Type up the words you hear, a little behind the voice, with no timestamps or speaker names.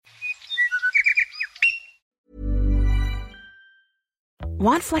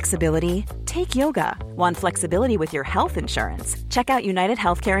Want flexibility? Take yoga. Want flexibility with your health insurance? Check out United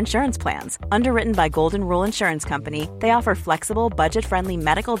Healthcare Insurance Plans. Underwritten by Golden Rule Insurance Company, they offer flexible, budget-friendly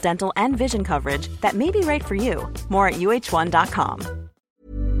medical, dental, and vision coverage that may be right for you. More at uh1.com.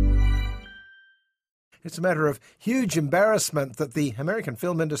 It's a matter of huge embarrassment that the American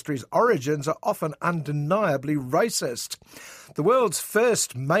film industry's origins are often undeniably racist. The world's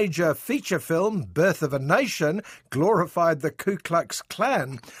first major feature film, Birth of a Nation, glorified the Ku Klux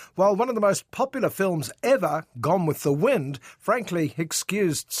Klan, while one of the most popular films ever, Gone with the Wind, frankly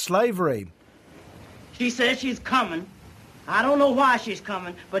excused slavery. She says she's coming. I don't know why she's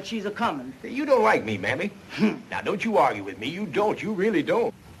coming, but she's a-coming. You don't like me, Mammy. Now, don't you argue with me. You don't. You really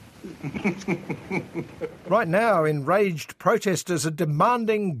don't. Right now, enraged protesters are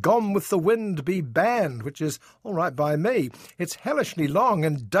demanding Gone with the Wind be banned, which is all right by me. It's hellishly long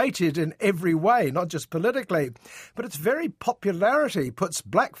and dated in every way, not just politically. But its very popularity puts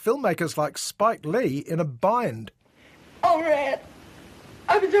black filmmakers like Spike Lee in a bind. Oh, Red,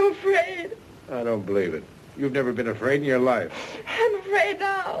 I'm so afraid. I don't believe it. You've never been afraid in your life. I'm afraid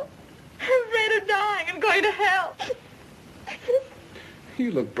now. I'm afraid of dying and going to hell.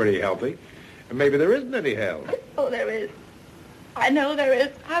 You look pretty healthy. And maybe there isn't any hell. Oh, there is. I know there is.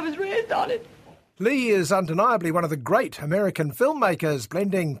 I was raised on it. Lee is undeniably one of the great American filmmakers,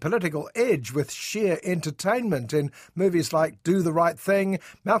 blending political edge with sheer entertainment in movies like Do the Right Thing,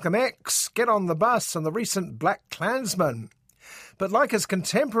 Malcolm X, Get on the Bus, and the recent Black Klansman. But like his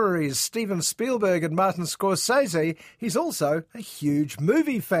contemporaries Steven Spielberg and Martin Scorsese, he's also a huge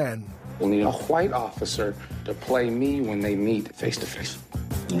movie fan. We'll need a white officer to play me when they meet face to face.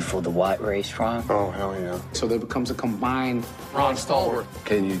 You for the white race, Ron? Oh, hell yeah. So there becomes a combined Ron Stallworth.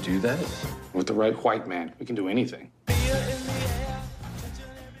 Can you do that? With the right white man, we can do anything.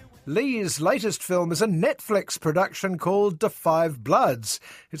 Lee's latest film is a Netflix production called Da 5 Bloods.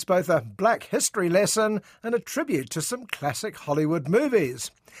 It's both a black history lesson and a tribute to some classic Hollywood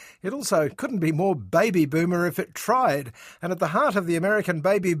movies. It also couldn't be more baby boomer if it tried, and at the heart of the American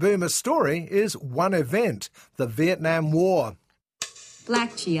baby boomer story is one event, the Vietnam War.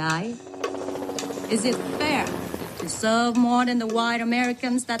 Black GI, is it fair to serve more than the white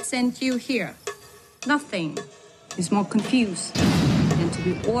Americans that sent you here? Nothing is more confused than to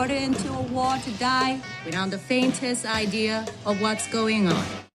be ordered into a war to die without the faintest idea of what's going on.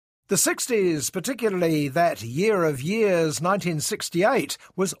 The 60s, particularly that year of years, 1968,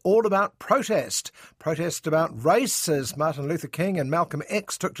 was all about protest. Protest about race, as Martin Luther King and Malcolm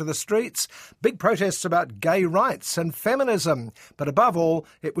X took to the streets. Big protests about gay rights and feminism. But above all,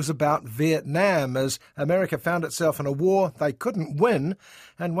 it was about Vietnam, as America found itself in a war they couldn't win,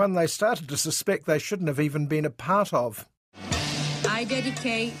 and one they started to suspect they shouldn't have even been a part of. I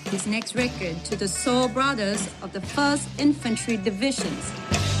dedicate this next record to the soul brothers of the 1st Infantry Divisions.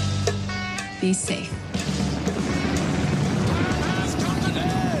 Be safe.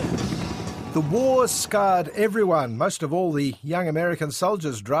 The war scarred everyone, most of all the young American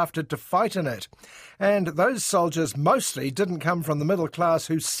soldiers drafted to fight in it. And those soldiers mostly didn't come from the middle class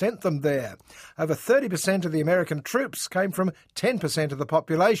who sent them there. Over 30% of the American troops came from 10% of the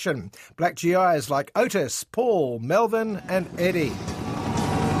population. Black GIs like Otis, Paul, Melvin and Eddie.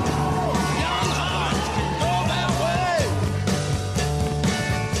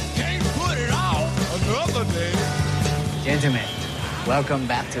 Gentlemen, welcome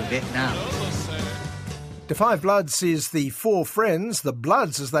back to Vietnam. Da 5 Bloods sees the four friends, the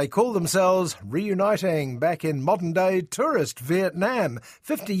Bloods as they call themselves, reuniting back in modern-day tourist Vietnam,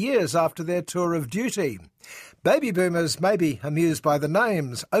 50 years after their tour of duty. Baby boomers may be amused by the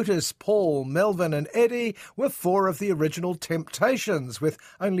names. Otis, Paul, Melvin and Eddie were four of the original Temptations, with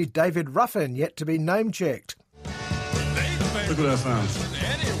only David Ruffin yet to be name-checked. Look what I found.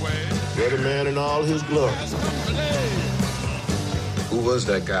 Dirty man in all his glory. Who was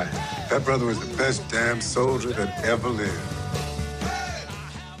that guy? That brother was the best damn soldier that ever lived.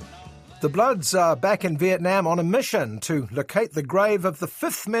 The Bloods are back in Vietnam on a mission to locate the grave of the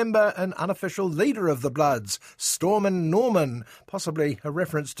fifth member and unofficial leader of the Bloods, Stormin' Norman, possibly a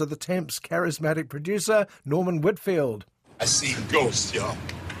reference to the Temps' charismatic producer, Norman Whitfield. I see ghosts, y'all.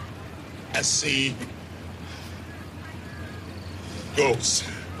 I see ghosts.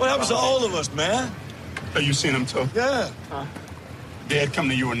 What happens to all of us, man? Oh, you seen them too? Yeah. Dad come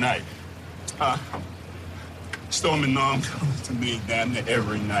to you at night. Stormin' Norm comes to me damn near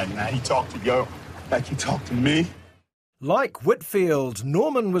every night. Now he talked to you like he talked to me. Like Whitfield,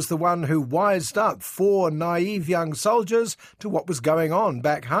 Norman was the one who wised up four naive young soldiers to what was going on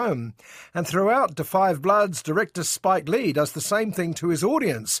back home. And throughout Da 5 Bloods, director Spike Lee does the same thing to his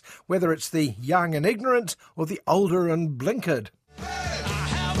audience, whether it's the young and ignorant or the older and blinkered. Hey!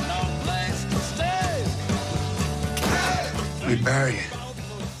 We bury it.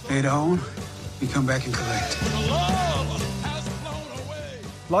 Later on, we come back and collect.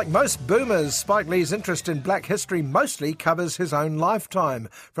 Like most boomers, Spike Lee's interest in black history mostly covers his own lifetime,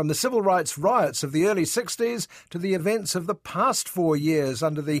 from the civil rights riots of the early 60s to the events of the past 4 years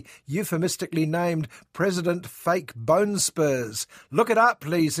under the euphemistically named President Fake Bone Spurs. Look it up,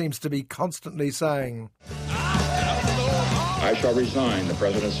 Lee seems to be constantly saying. I shall resign the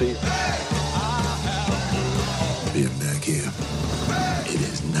presidency. Being back here, it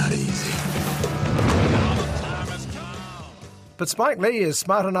is not easy. But Spike Lee is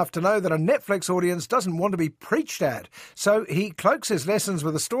smart enough to know that a Netflix audience doesn't want to be preached at, so he cloaks his lessons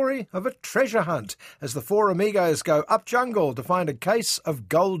with a story of a treasure hunt as the four amigos go up jungle to find a case of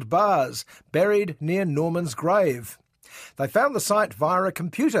gold bars buried near Norman's grave. They found the site via a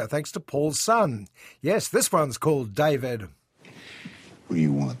computer thanks to Paul's son. Yes, this one's called David. What do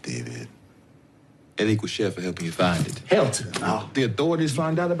you want, David? That equals share for helping you find it. Helton. No. The authorities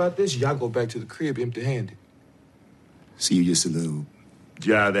find out about this, y'all go back to the crib empty-handed. So you just a little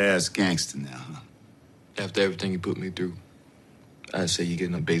jive-ass gangster now, huh? After everything you put me through, I'd say you're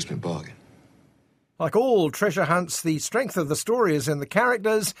getting a basement bargain. Like all treasure hunts, the strength of the story is in the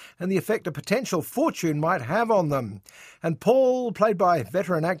characters and the effect a potential fortune might have on them. And Paul, played by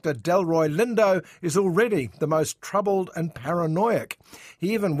veteran actor Delroy Lindo, is already the most troubled and paranoid.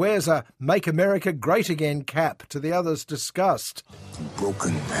 He even wears a Make America Great Again cap, to the others' disgust.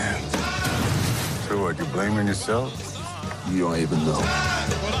 Broken man. So what, you blaming yourself? You don't even know.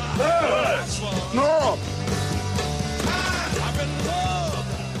 No!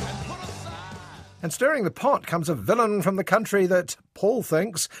 And stirring the pot comes a villain from the country that Paul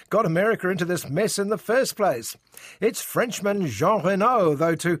thinks got America into this mess in the first place. It's Frenchman Jean Reno,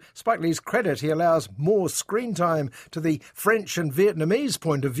 though to Spike Lee's credit he allows more screen time to the French and Vietnamese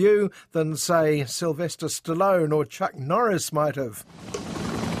point of view than, say, Sylvester Stallone or Chuck Norris might have.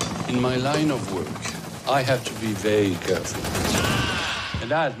 In my line of work, I have to be very careful. And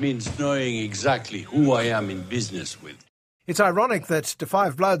that means knowing exactly who I am in business with. It's ironic that Da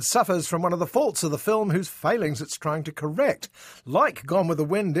 5 Blood suffers from one of the faults of the film whose failings it's trying to correct. Like Gone with the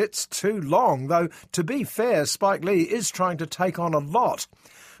Wind, it's too long, though, to be fair, Spike Lee is trying to take on a lot.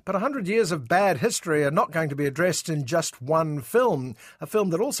 But 100 years of bad history are not going to be addressed in just one film, a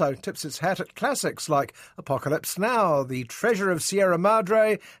film that also tips its hat at classics like Apocalypse Now, The Treasure of Sierra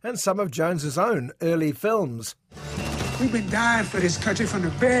Madre, and some of Jones's own early films. We've been dying for this country from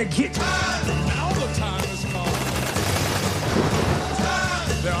the very get. Now the time has come.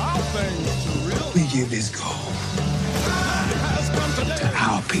 There are things to realize. We give this goal to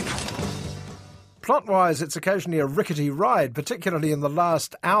our people. Plot-wise, it's occasionally a rickety ride, particularly in the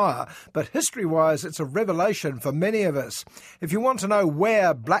last hour, but history-wise, it's a revelation for many of us. If you want to know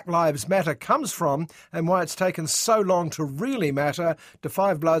where Black Lives Matter comes from and why it's taken so long to really matter, Da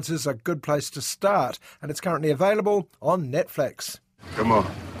 5 Bloods is a good place to start, and it's currently available on Netflix. Come on.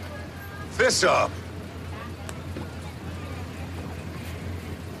 Fist up.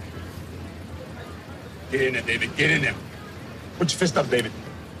 Get in there, David. Get in there. Put your fist up, David.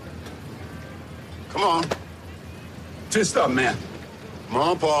 Come on. Fist up, man. Come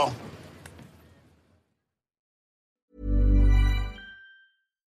on, Paul.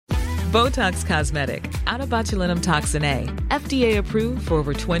 Botox Cosmetic, onabotulinum toxin A, FDA approved for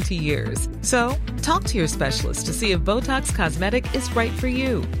over 20 years. So, talk to your specialist to see if Botox Cosmetic is right for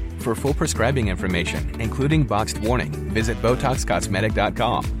you. For full prescribing information, including boxed warning, visit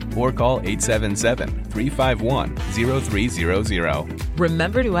BotoxCosmetic.com or call 877-351-0300.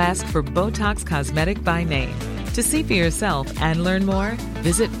 Remember to ask for Botox Cosmetic by name. To see for yourself and learn more,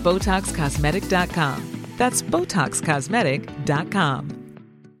 visit BotoxCosmetic.com. That's BotoxCosmetic.com.